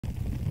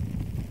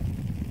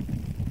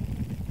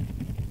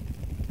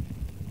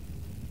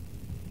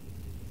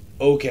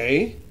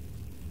Okay.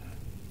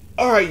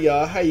 Alright,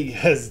 y'all. How you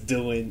guys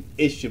doing?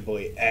 It's your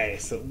boy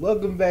Ash. So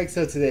welcome back.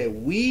 So today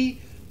we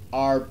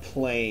are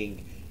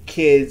playing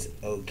Kids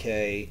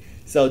Okay.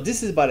 So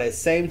this is by the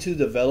same two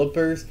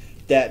developers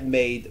that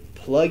made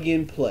Plug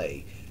and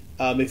Play.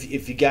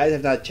 If you guys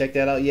have not checked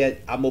that out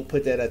yet, I'm gonna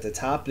put that at the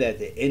top and at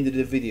the end of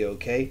the video,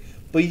 okay?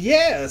 But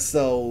yeah,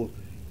 so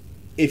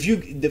if you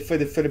for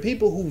the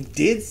people who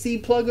did see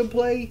Plug and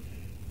Play,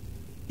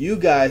 you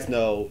guys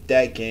know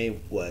that game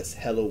was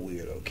hella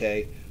weird,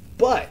 okay?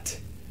 But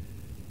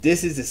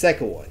this is the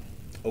second one,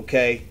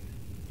 okay?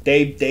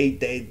 They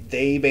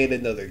made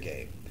another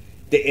game,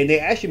 and they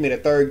actually made a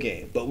third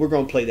game, but we're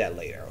gonna play that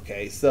later,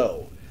 okay?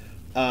 So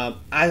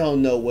I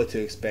don't know what to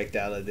expect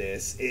out of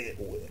this.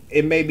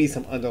 It may be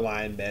some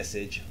underlying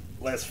message.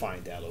 Let's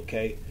find out,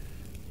 okay?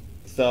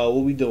 So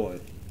what we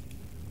doing?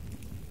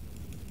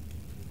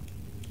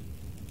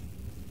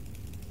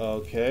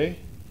 Okay.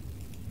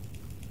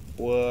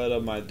 What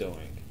am I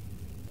doing?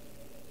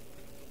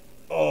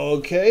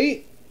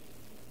 Okay.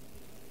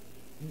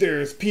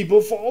 There's people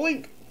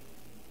falling.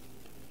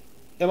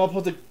 Am I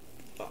supposed to...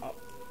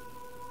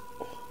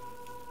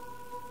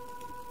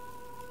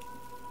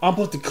 I'm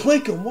supposed to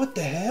click them. What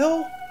the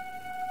hell?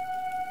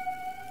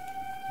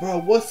 Bro,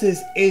 what's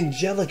this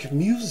angelic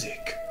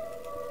music?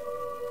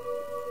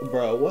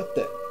 Bro, what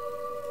the...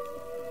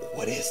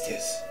 What is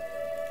this?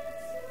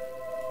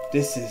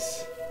 This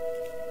is...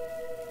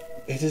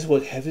 Is this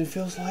what heaven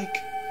feels like?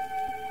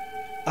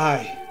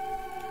 I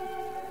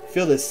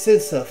feel a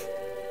sense of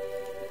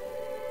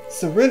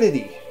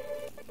serenity.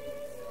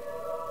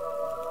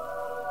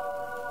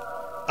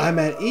 I'm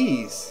at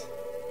ease.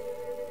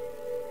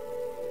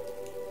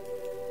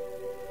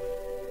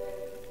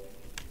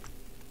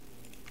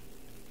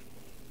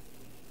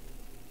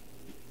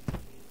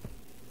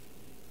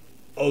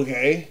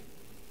 Okay.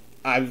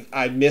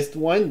 I missed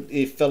one.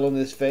 It fell on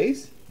his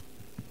face.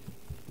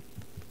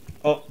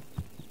 Oh.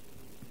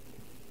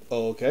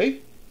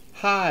 Okay.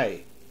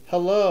 Hi.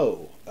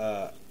 Hello.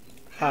 Hi.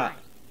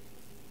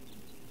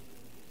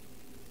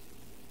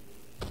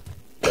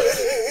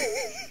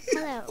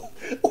 Hello.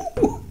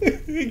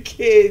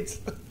 Kids.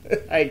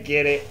 I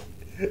get it.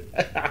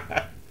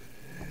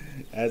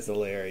 That's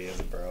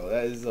hilarious, bro.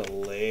 That is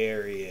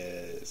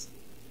hilarious.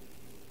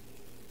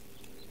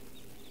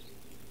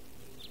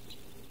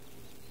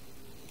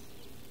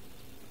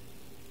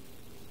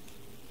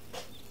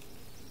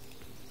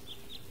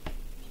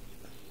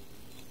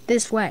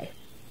 This way.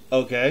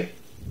 Okay.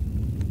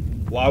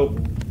 Why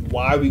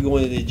are we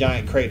going to the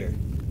giant crater?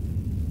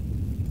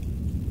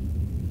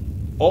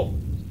 Oh.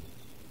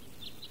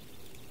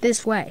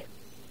 This way.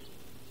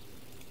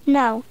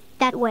 No,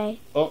 that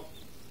way. Oh.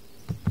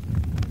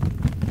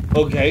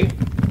 Okay.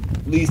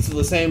 Leads to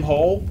the same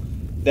hole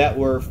that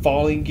we're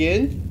falling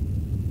in.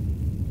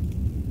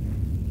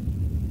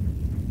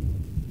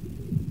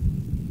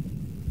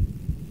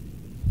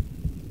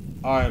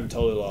 I am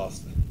totally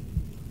lost.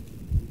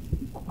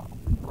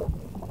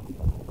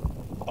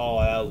 Oh,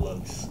 that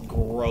looks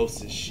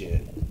gross as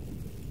shit.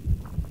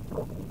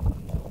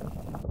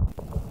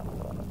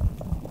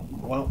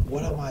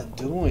 What am I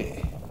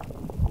doing?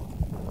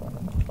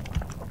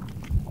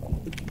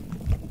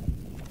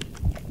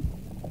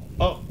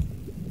 Oh.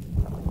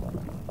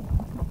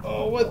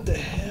 Oh, what the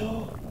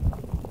hell?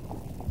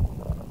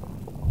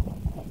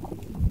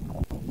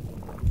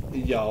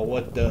 Y'all,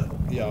 what the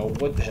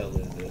hell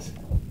is this?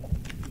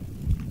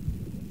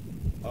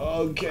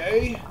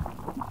 Okay.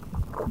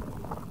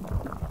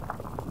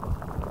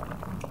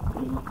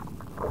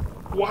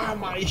 Why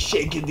am I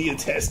shaking the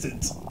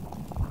intestines?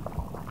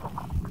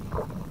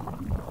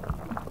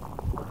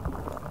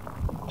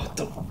 What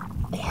the?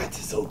 Why is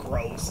it so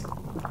gross?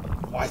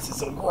 Why is it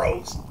so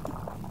gross?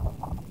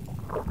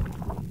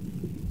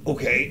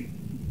 Okay,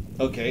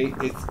 okay.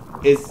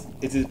 Is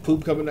this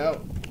poop coming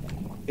out?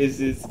 Is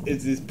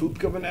this poop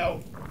coming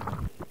out?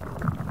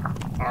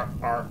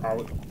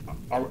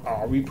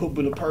 Are we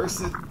pooping a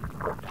person?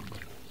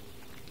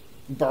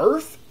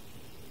 Birth?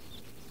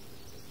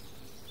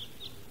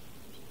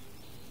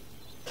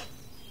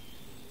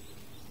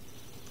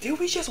 Did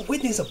we just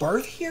witness a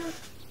birth here?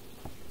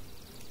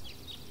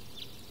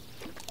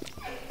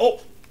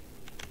 Oh.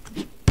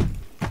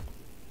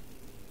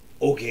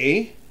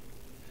 Okay.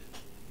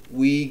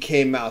 We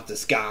came out the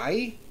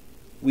sky.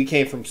 We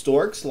came from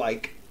storks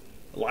like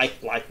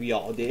we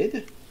all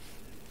did.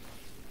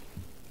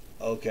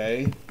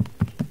 Okay.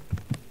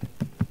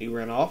 He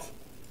ran off.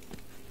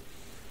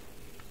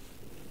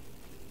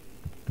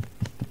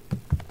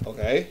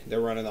 Okay, they're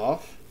running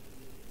off.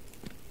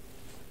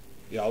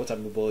 Y'all, what type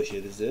of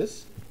bullshit is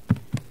this?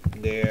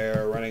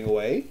 They're running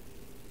away.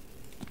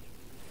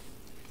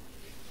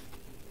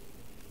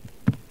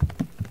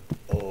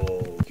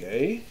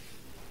 Okay.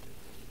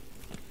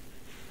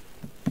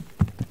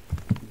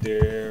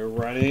 They're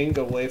running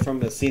away from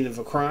the scene of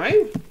a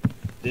crime.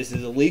 This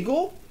is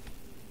illegal.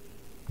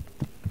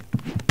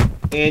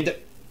 And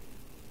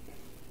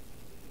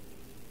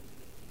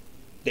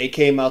they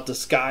came out the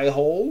sky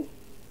hole.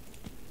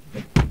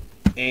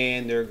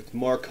 And there's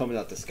more coming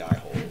out the sky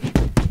hole.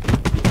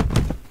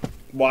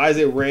 Why is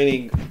it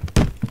raining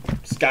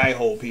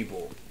Skyhole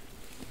people?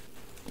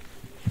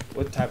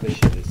 What type of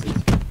shit is this?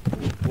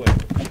 Wait,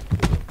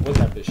 what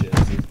type of shit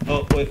is this?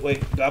 Oh, wait.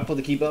 Do I supposed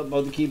to keep up?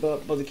 Supposed to keep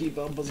up? Supposed to keep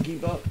up? Supposed to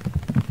keep up?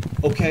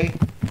 Okay.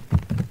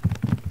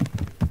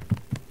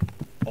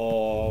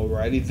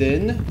 Alrighty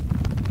then.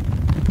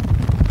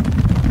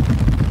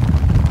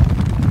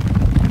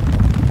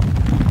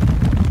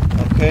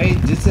 Okay,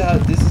 this is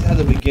how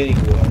the beginning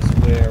was,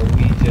 where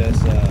we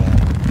just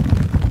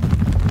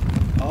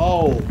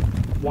oh,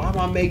 why am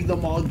I making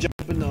them all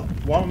jump in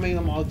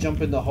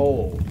the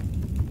hole?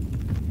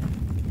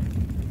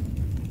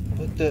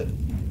 What the?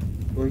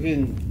 We're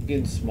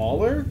getting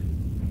smaller?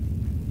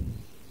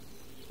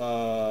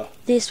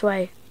 This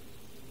way.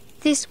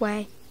 This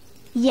way.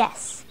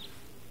 Yes.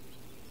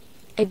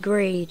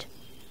 Agreed.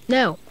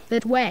 No,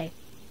 that way.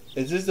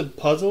 Is this a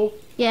puzzle?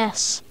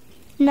 Yes.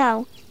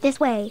 No, this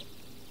way.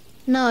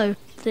 No,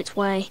 that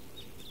way.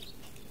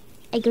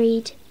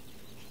 Agreed.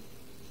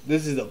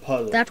 This is a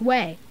puzzle. That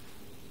way.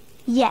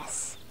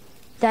 Yes.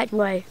 That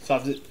way. So I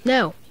have to,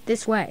 No,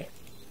 this way.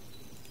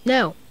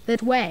 No,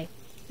 that way.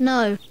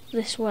 No,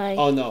 this way.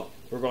 oh no,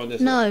 we're going this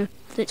way. No,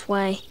 that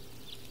way.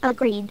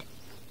 Agreed.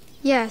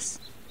 Yes,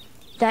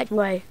 that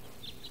way.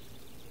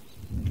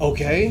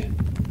 Okay.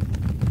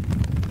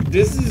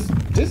 This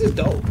is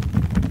dope.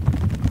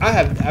 I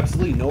have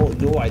absolutely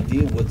no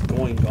idea what's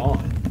going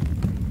on.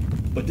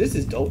 But this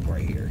is dope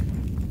right here.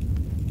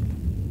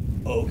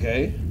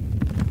 Okay.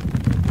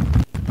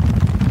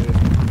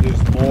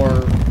 There's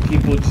more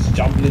people just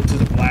jumping into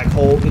the black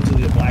hole, into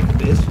the black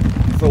abyss.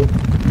 So,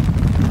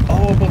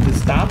 oh, I'm about to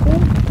stop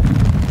them?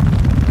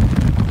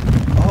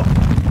 Oh.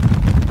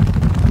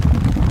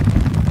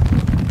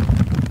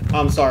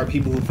 I'm sorry,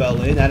 people who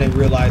fell in. I didn't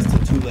realize till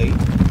too late.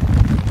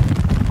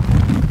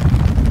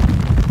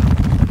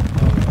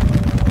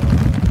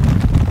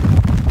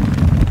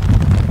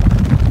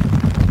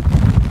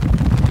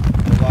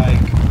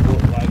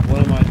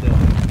 What am I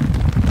doing?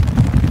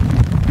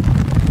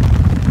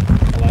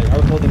 Like, are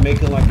we supposed to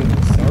make it like in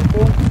a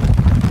circle?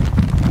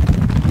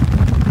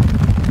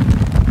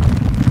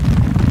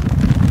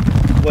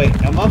 Wait,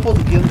 am I supposed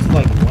to get them to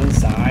like one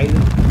side?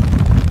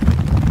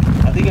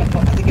 I think I'm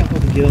supposed to get them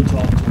to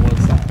one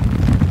side.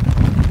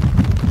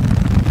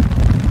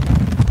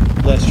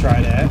 Let's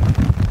try that.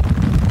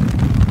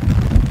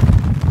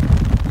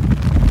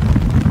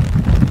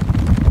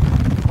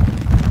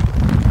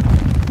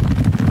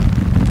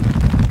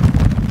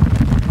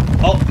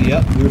 Oh,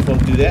 yep, we were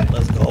supposed to do that.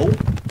 Let's go.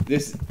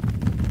 This,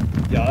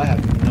 y'all, I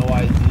have no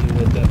idea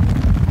what the.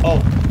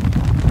 Oh,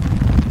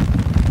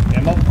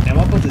 am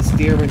I supposed to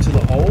steer into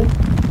the hole?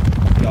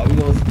 Y'all, we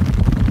gonna.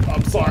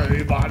 I'm sorry,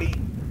 everybody.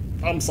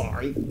 I'm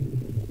sorry.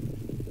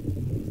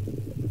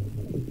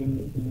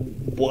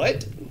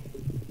 What?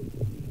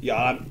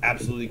 Y'all, I'm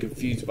absolutely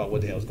confused about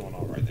what the hell's going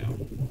on right now.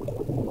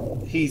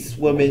 He's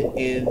swimming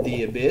in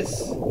the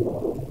abyss.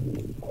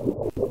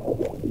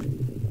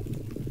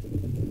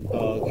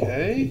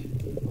 Okay.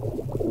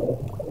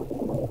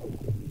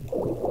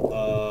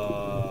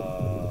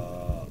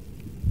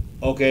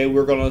 Okay,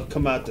 we're gonna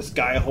come out the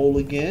sky hole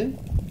again.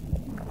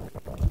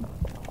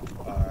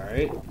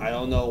 Alright. I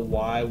don't know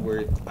why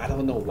we're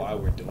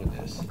doing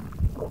this.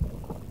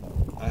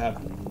 I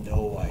have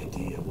no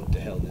idea what the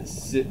hell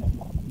this is.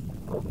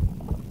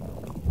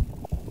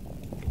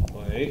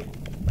 Wait.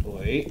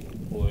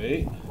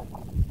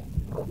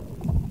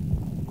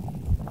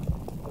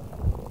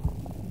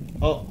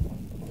 Oh.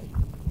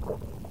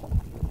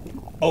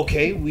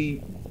 Okay,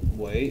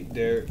 wait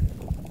there.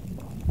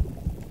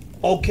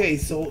 Okay,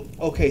 so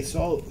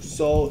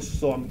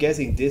I'm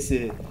guessing this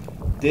is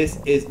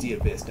the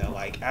abyss now.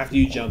 Like after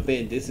you jump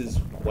in, this is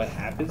what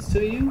happens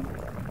to you.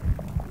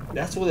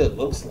 That's what it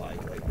looks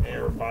like. Like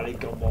everybody,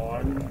 come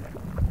on.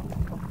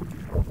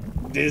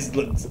 This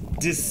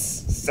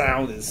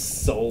sound is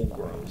so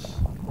gross.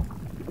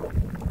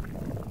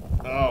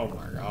 Oh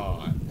my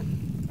god.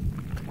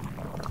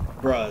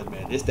 Bruh,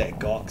 man, this that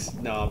Gawk.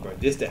 Nah, bro,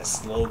 this that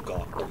slow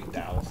Gawk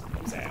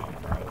 3000 sound,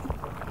 bro.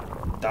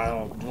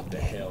 What the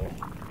hell?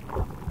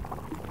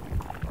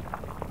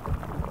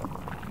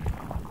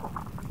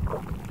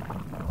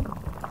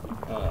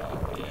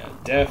 Yeah,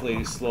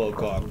 definitely slow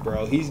Gawk,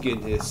 bro. He's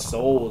getting his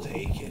soul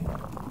taken.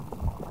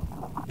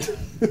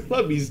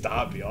 Let me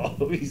stop, y'all.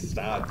 Let me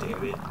stop,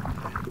 damn it.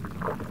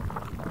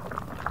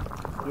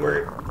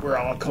 We're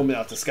all coming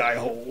out the sky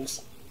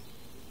holes.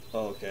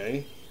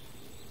 Okay.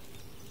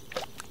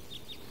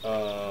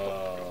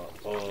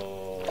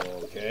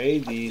 Okay,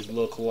 these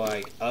look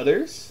like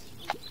others.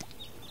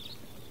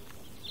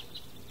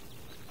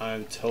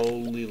 I'm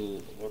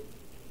totally...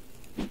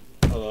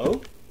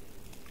 Hello?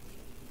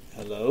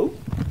 Hello?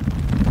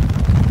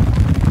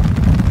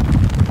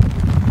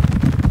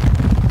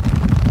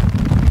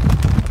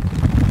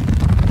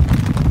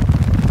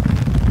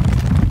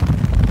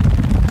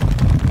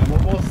 I'm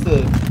almost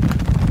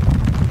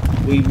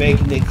we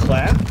making it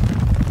clap?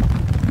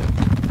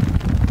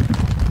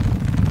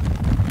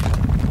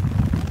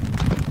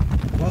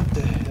 What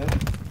the hell?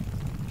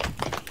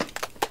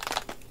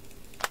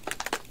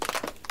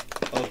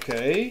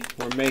 Okay,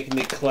 we're making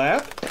it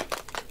clap.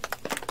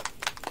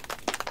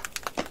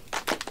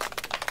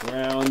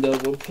 Round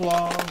of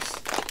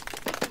applause.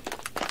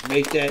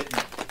 Make them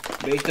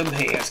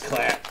hands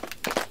clap.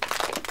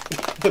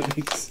 Let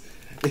me,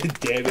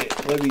 damn it.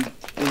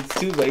 It's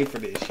too late for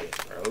this shit,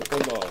 bro.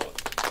 Come on.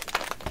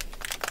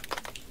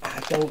 I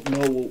don't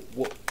know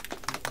what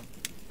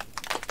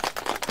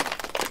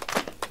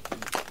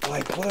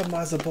what am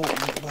I supposed,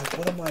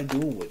 what am I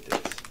doing with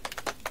this?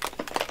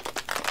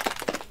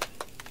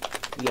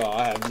 Yo,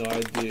 I have no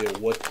idea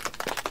what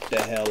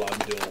the hell I'm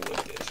doing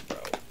with this, bro.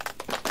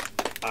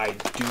 I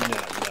do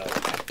not know.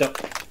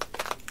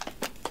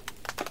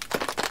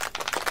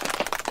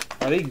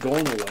 Are they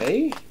going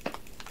away?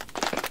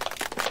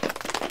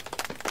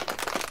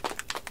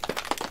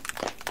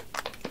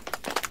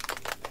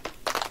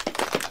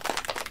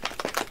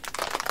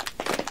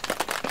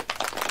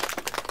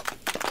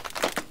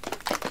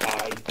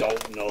 I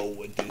don't know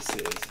what this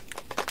is.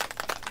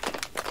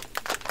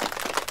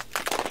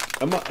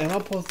 Am I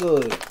supposed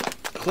to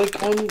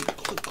click on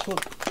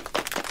click?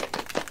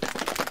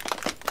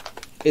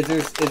 Is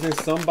there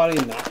somebody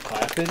not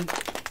clapping?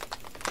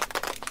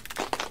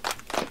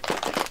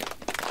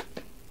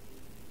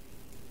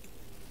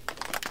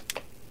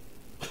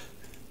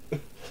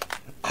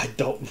 I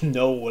don't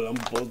know what I'm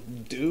supposed to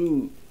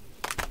do.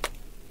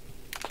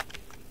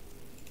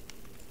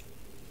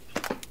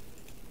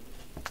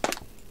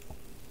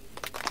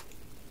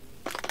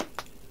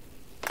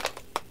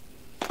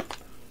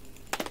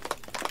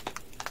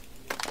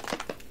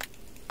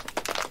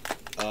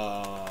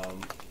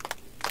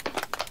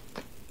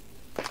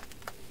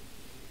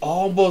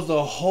 Almost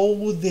to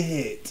hold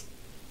it.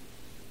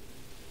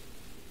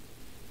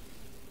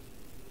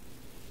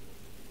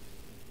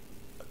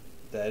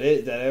 That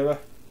it? That ever?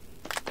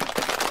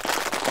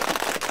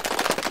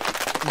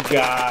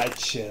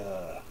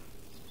 Gotcha.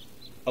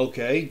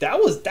 Okay, that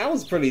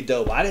was pretty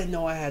dope. I didn't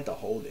know I had to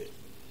hold it.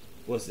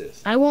 What's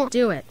this? I won't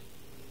do it.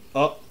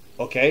 Oh,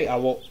 okay. I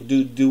won't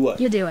do what?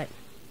 You do it.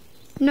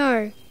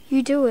 No,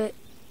 you do it.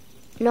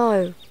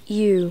 No,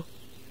 you.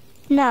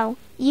 No,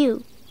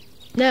 you.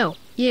 No,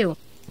 you.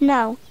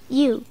 No,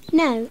 you.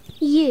 No,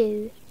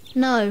 you.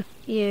 No,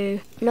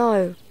 you.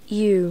 No,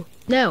 you.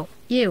 No,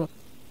 you.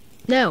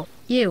 No,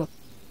 you.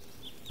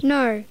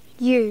 No,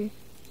 you.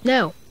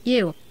 No,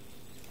 you.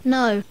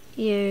 No,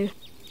 you.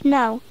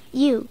 No,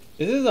 you.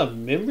 Is this a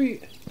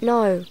memory?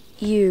 No,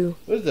 you.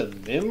 What is a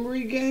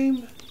memory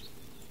game?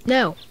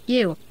 No,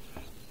 you.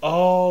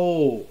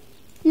 Oh.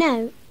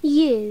 No,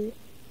 you.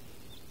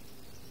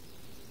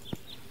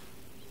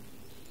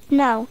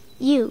 No,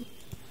 you.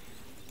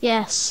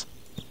 Yes.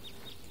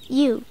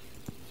 You.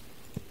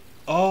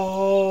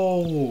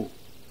 Oh.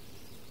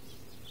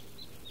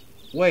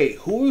 Wait,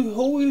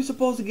 who are we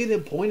supposed to get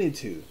it pointed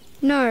to?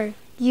 No,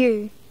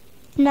 you.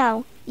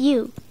 No,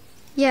 you.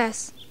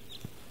 Yes.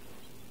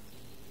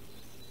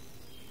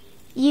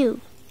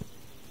 You.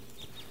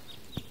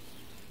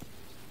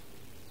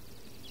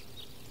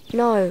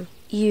 No,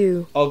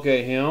 you.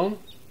 Okay, him.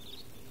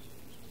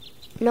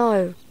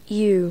 No,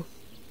 you.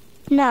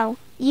 No,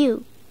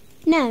 you.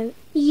 No,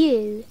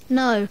 you.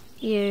 No,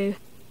 you.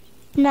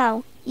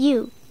 No,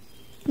 you.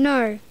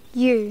 No,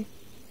 you.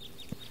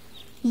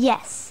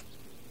 Yes.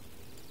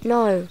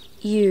 No,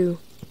 you.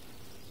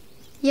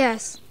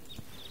 Yes.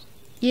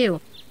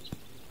 You.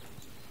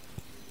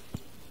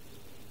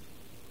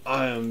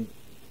 I am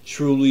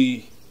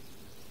truly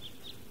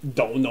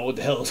don't know what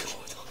the hell is going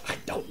on. I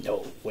don't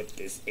know what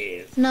this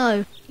is.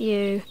 No,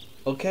 you.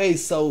 Okay,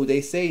 so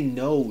they say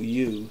no,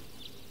 you.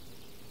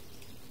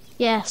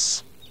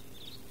 Yes.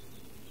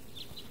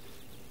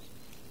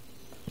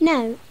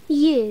 No,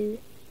 you.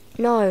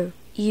 No,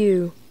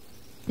 you.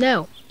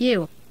 No,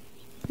 you.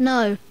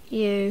 No,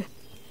 you.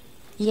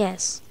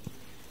 Yes.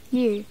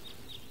 You.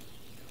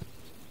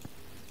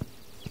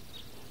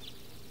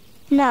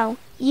 No,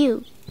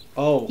 you.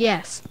 Oh.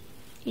 Yes.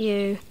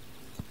 You.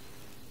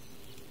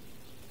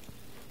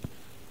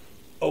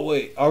 Oh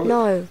wait. Are we?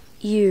 No,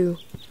 you.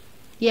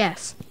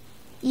 Yes.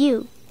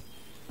 You.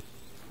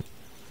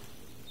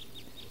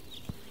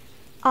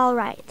 All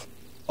right.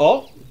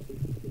 Oh.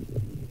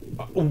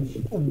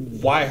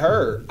 Why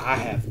her? I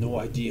have no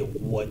idea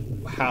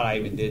how I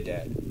even did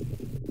that.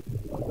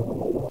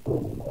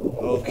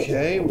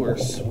 Okay, we're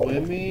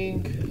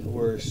swimming.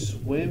 We're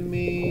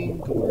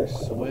swimming. We're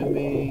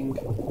swimming.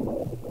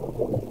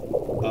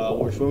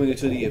 We're swimming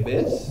into the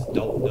abyss.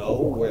 Don't know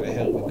where the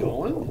hell we're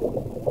going.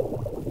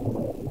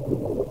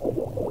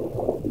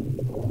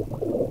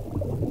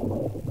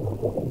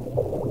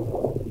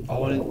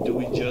 Do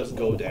we just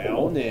go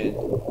down and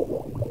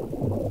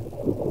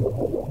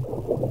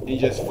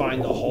just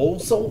find a hole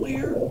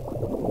somewhere?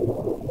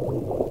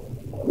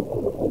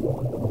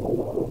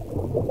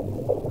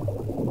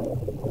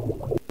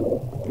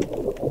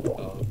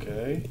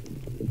 Okay.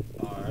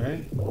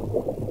 Alright.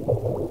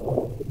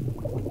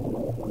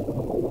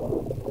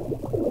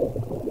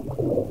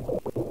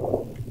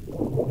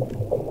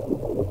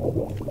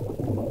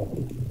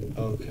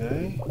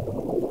 Okay.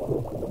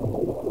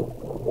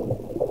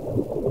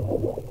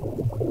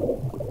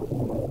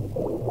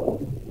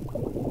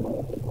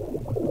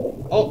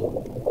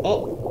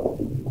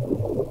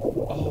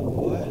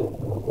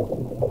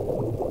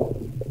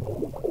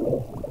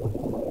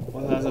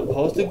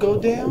 go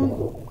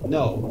down?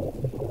 No.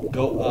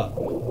 Go up.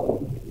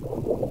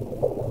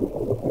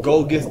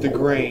 Go against the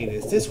grain.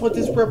 Is this what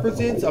this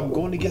represents? I'm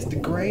going against the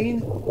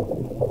grain?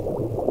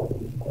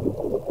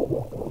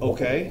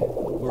 Okay.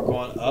 We're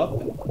going up.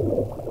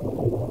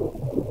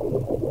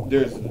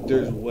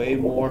 There's way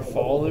more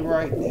falling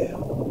right now.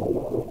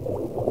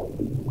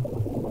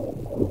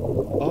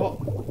 Oh.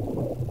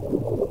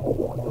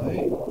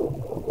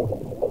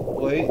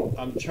 Wait.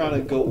 I'm trying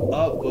to go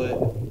up,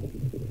 but...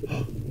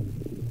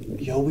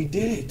 Yo, we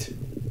did it.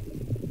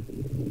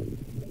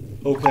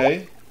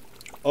 Okay.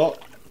 Oh.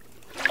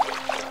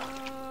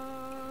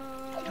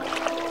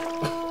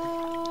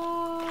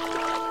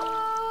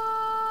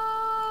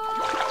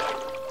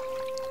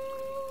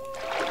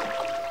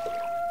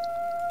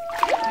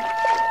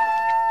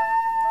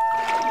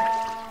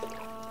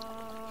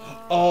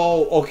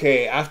 Oh,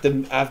 okay. I have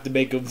to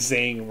make him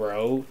sing,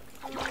 bro.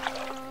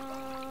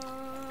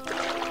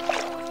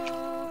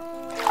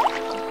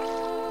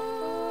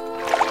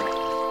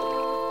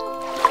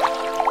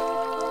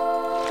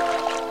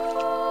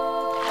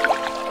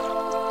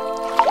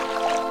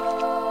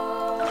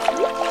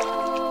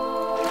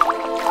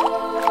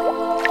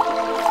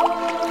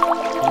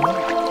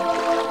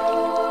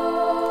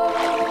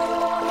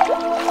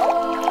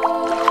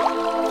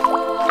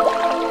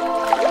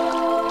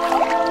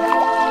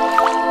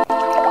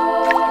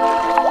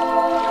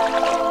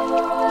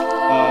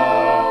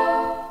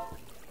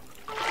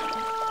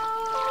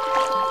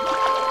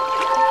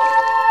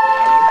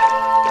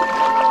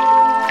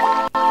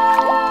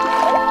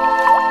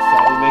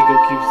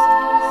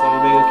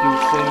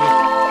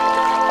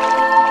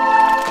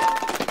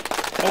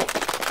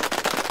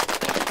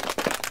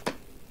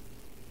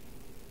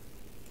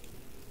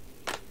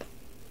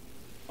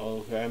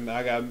 Okay,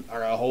 I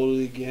gotta hold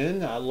it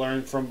again. I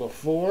learned from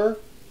before.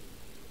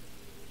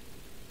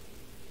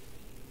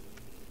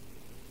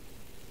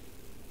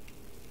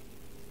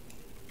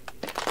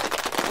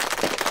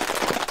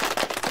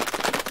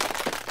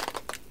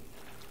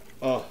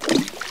 Oh.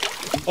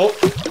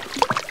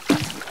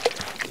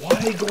 Why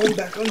are they going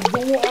back under the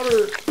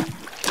water?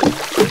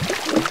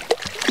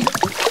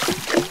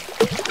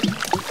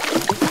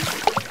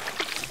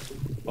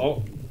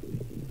 Oh.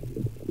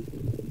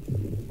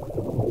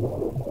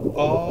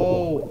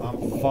 Oh,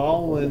 I'm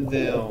following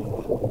them.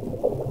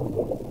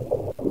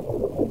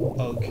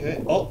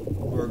 Okay. Oh,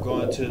 we're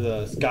going to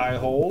the sky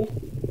hole.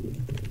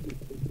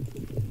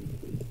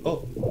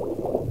 Oh.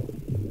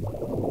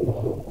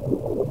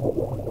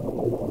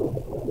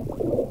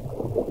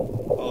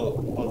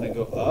 Oh, they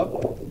go up?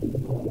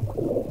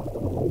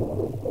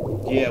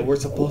 Yeah, we're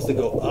supposed to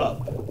go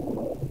up.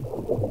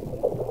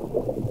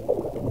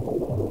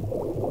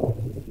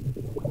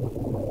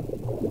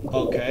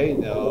 Okay,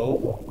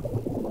 no.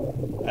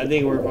 I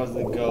think we're supposed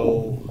to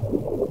go...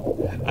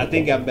 I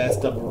think I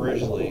messed up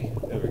originally.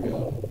 There we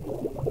go.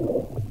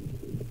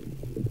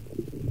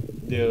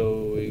 There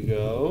we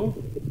go.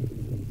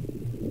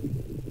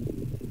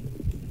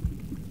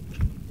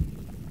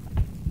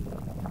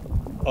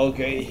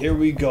 Okay, here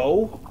we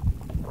go.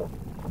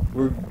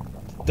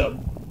 The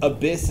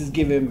abyss is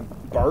giving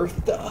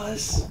birth to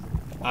us?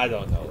 I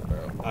don't know,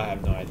 bro. I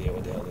have no idea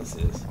what the hell this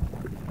is.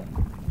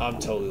 I'm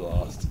totally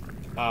lost.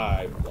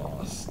 I'm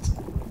lost.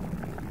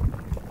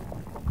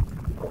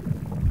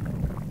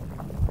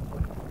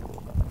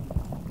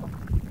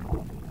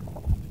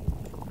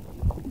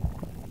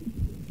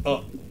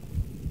 Oh,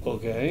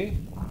 okay.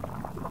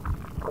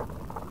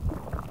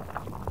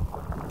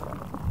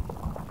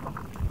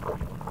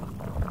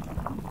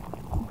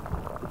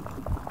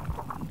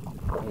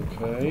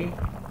 Okay.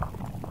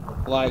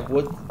 Like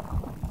what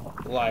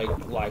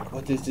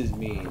does this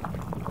mean?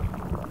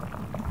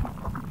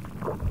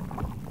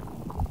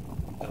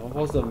 Am I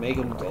supposed to make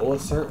him go a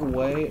certain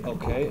way?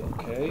 Okay,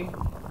 okay.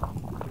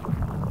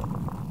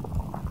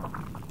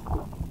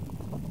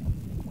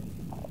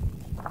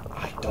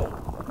 I don't.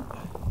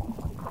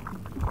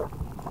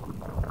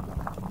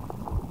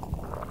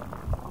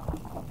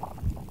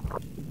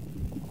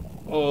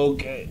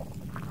 Okay.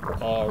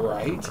 All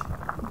right.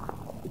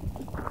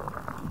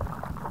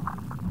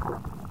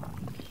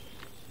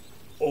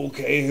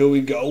 Okay, here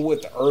we go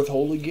with the earth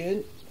hole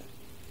again.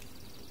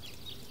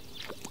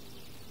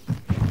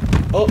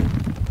 Oh.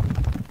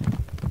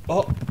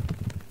 Oh.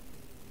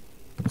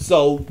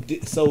 So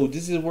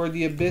this is where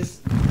the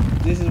abyss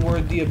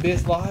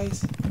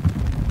lies?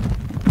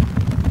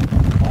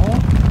 Oh.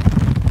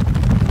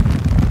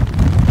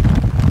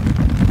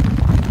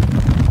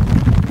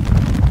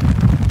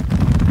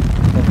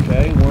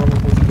 Okay, where am I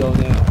supposed to go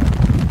now?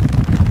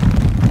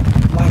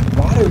 Like,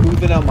 why are they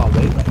moving out my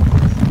way like this?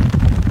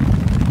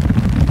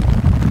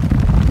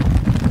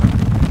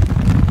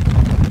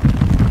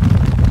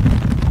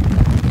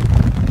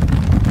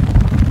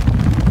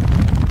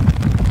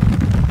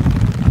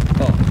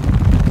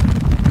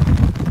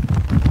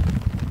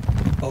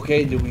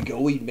 Okay, did we go?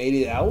 We made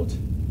it out?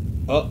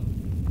 Oh.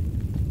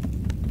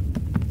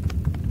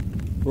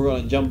 We're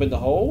gonna jump in the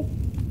hole?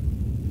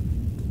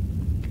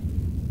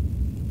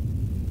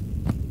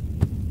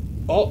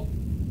 Oh.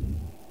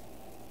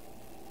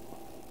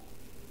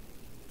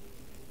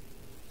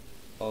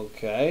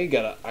 Okay,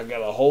 I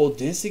gotta hold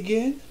this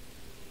again.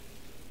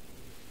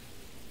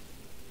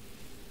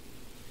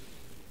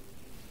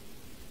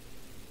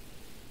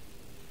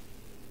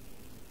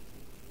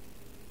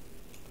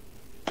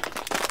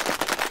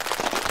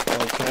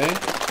 Okay.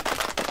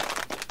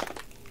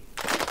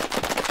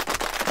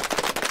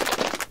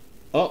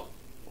 Oh.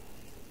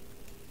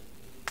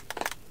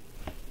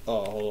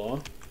 Oh, hold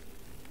on.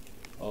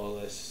 Oh,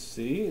 let's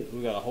see.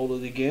 We gotta hold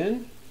it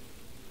again.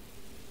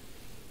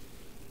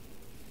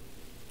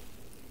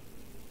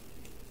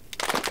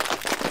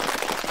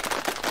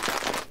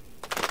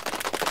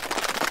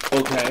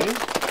 Okay.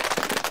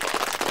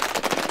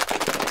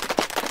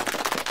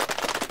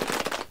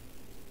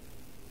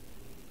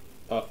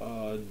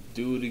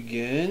 Do it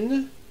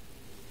again.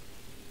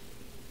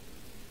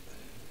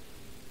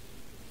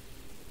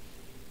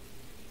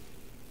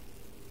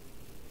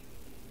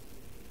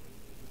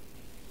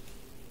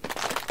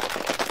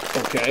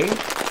 Okay.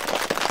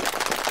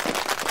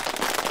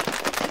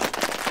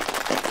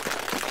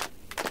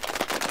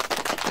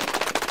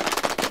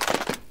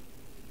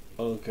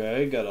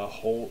 Okay, gotta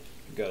hold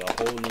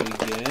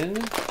it again.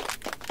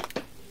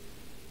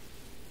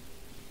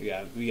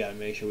 We gotta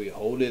make sure we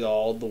hold it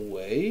all the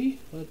way.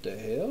 What the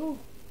hell?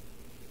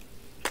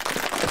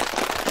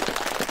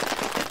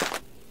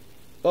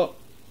 Oh,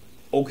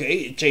 okay,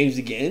 it changed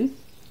again.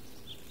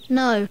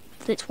 No,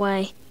 that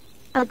way.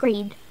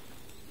 Agreed.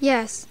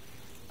 Yes.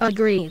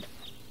 Agreed.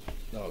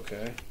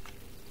 Okay.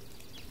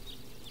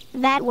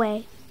 That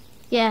way.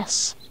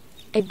 Yes.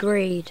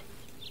 Agreed.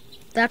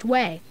 That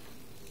way.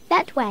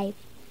 That way.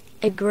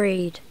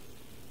 Agreed.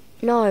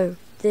 No,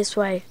 this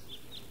way.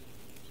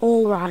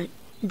 All right,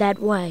 that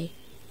way.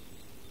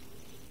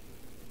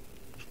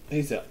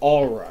 He said,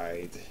 "All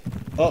right."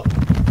 Oh.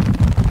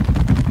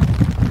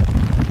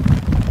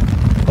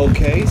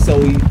 Okay, so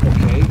we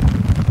okay.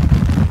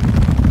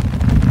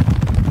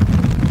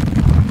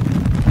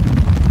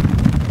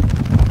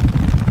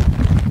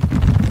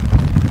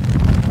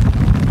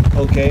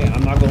 Okay,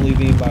 I'm not gonna leave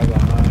anybody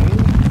behind.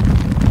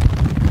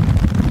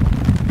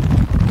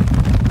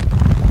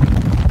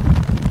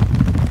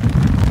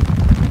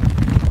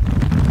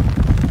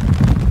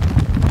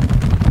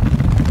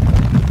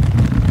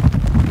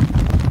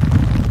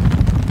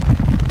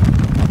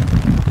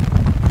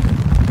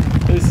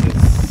 This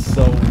is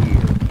so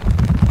weird.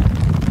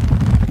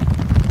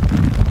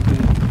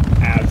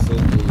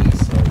 Absolutely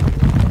so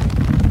weird.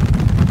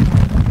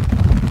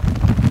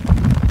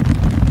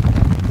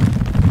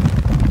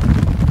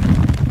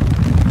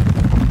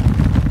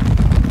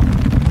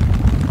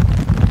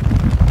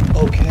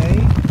 Okay.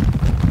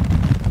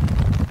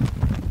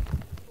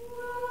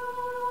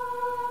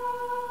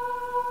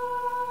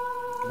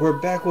 We're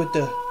back with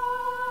the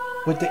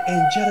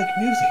angelic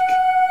music.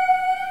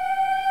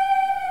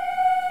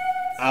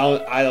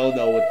 I don't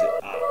know what to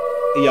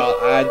y'all.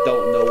 I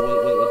don't know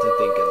what to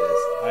think of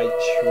this. I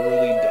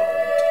truly don't.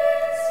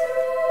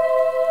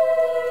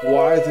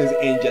 Why is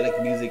there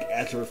angelic music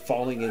as we're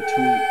falling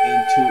into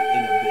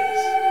an abyss?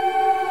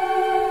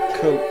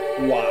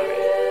 Why?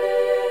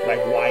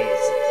 Like, why is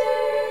this?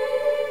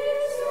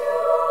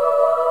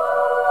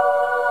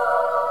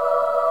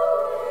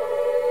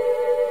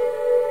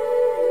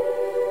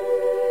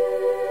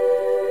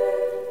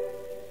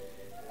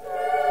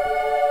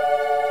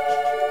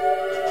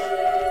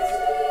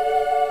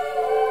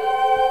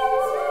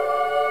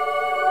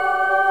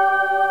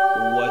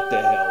 What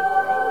the hell,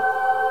 bro?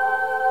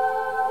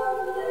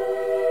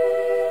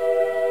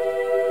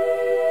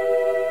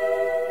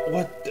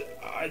 What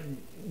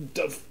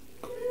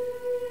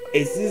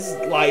is this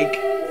like?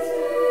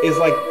 Is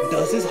like,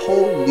 does this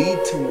hole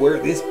lead to where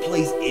this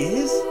place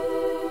is?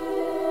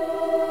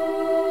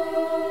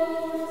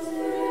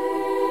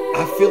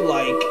 I feel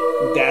like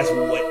that's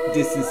what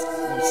this is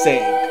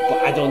saying, but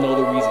I don't know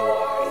the reason why.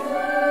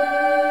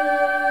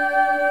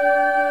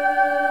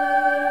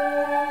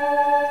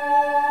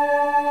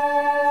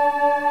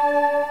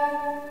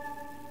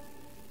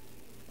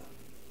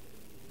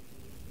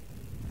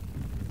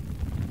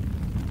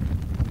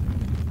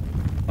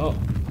 Oh.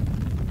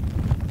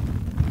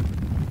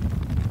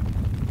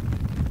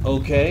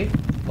 Okay.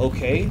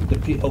 Okay.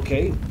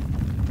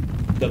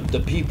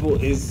 The people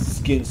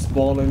is getting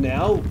smaller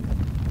now.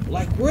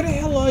 Like, where the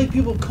hell all these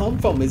people come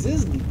from? Is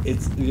this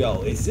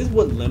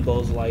what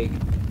Limbo's like?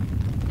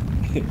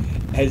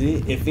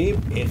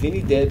 If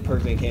any dead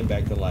person came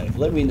back to life,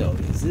 let me know.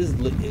 Is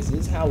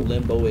this how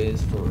Limbo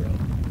is for real?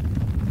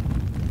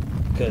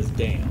 Cause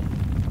damn,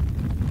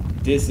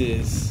 this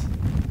is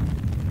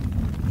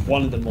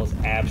one of the most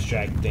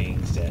abstract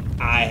things that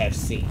I have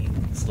seen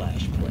 /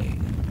 played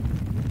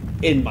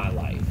in my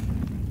life.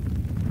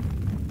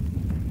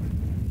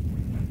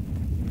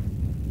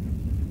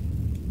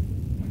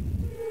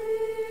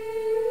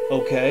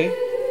 Okay.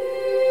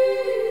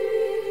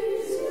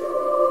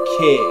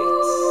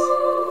 Kids.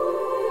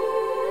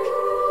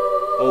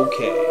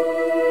 Okay.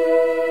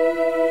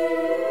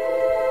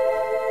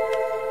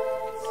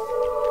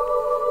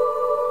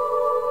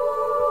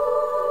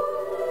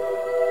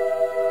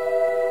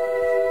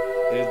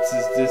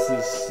 This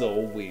is so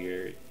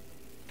weird.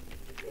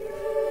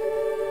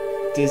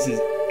 This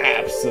is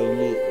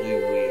absolutely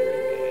weird,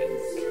 man.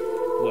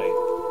 Wait.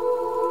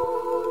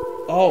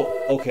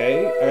 Oh,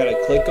 okay. I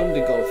gotta click them to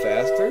go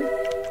faster.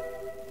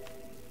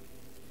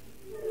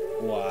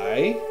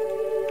 Why?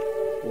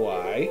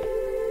 Why?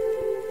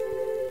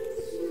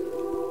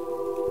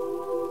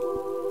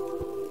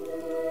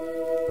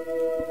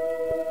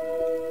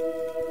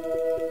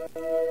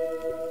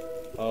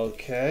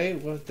 Okay,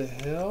 what the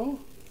hell?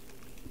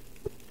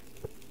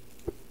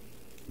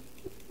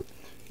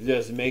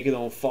 Just make it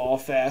on fall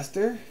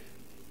faster.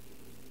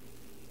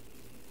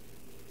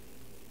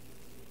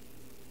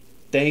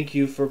 Thank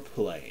you for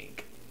playing.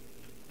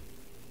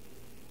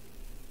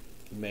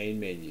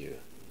 Main menu.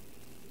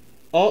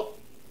 Oh.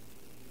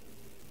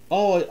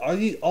 Oh, are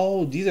these?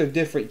 Oh, these are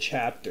different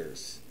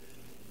chapters.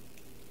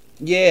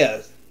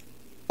 Yeah.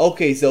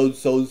 Okay, so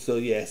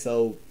yeah,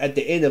 so at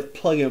the end of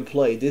Plug and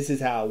Play, this is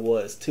how it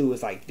was too.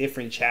 It's like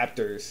different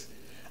chapters.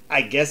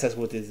 I guess that's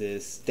what this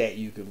is that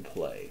you can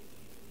play.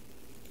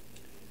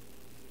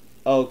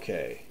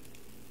 Okay,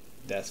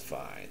 that's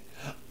fine.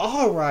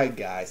 Alright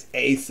guys,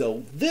 hey,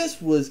 so this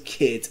was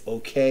Kids,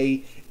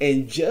 okay?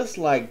 And just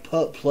like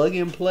Plug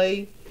and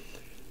Play,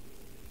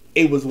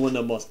 it was one of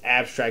the most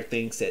abstract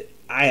things that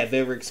I have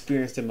ever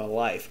experienced in my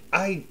life.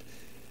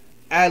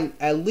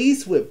 At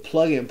least with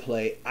Plug and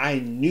Play, I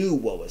knew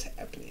what was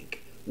happening.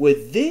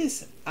 With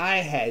this, I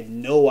had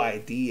no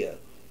idea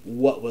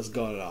what was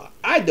going on.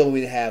 I don't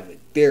even have a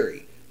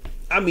theory.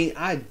 I mean,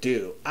 I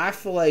do. I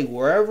feel like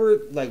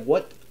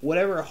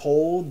whatever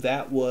hole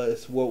that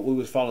was, what we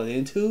was falling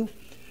into,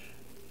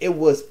 it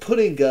was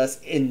putting us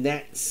in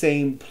that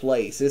same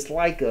place. It's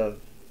like I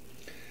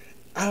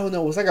don't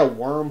know, it's like a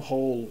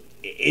wormhole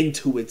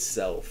into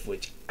itself,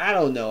 which I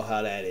don't know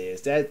how that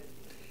is. That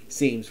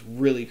seems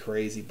really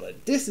crazy,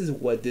 but this is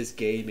what this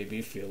game made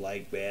me feel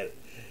like, man.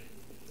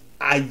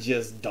 I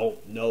just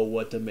don't know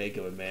what to make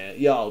of it, man.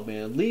 Y'all,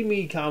 man, leave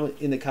me comment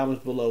in the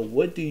comments below.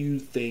 What do you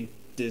think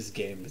this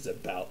game is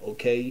about,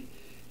 okay?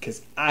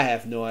 Because I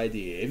have no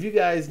idea. If you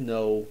guys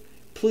know,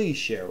 please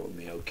share with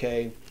me,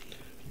 okay?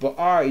 But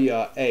alright,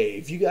 y'all. Hey,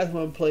 if you guys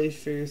want to play it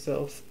for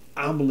yourself,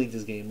 I'm going to link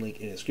this game link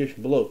in the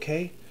description below,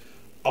 okay?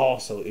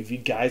 Also, if you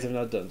guys have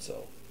not done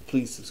so,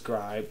 please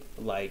subscribe,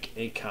 like,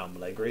 and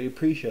comment. I greatly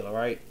appreciate it,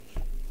 alright?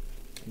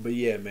 But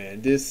yeah,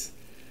 man, this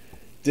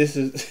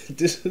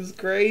is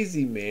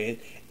crazy, man.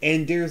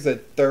 And there's a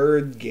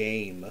third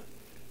game,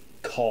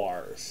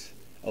 Cars.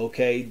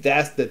 Okay,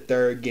 that's the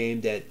third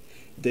game that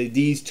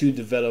these two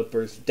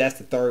developers. That's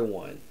the third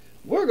one.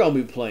 We're gonna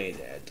be playing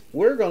that.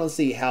 We're gonna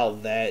see how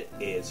that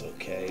is.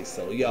 Okay,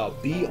 so y'all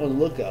be on the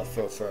lookout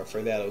for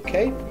that.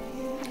 Okay.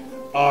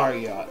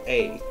 Alright, y'all.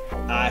 Hey,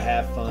 I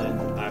have fun.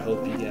 I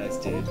hope you guys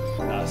did.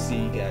 I'll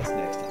see you guys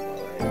next time.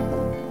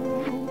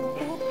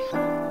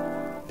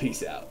 Alright.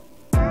 Peace out.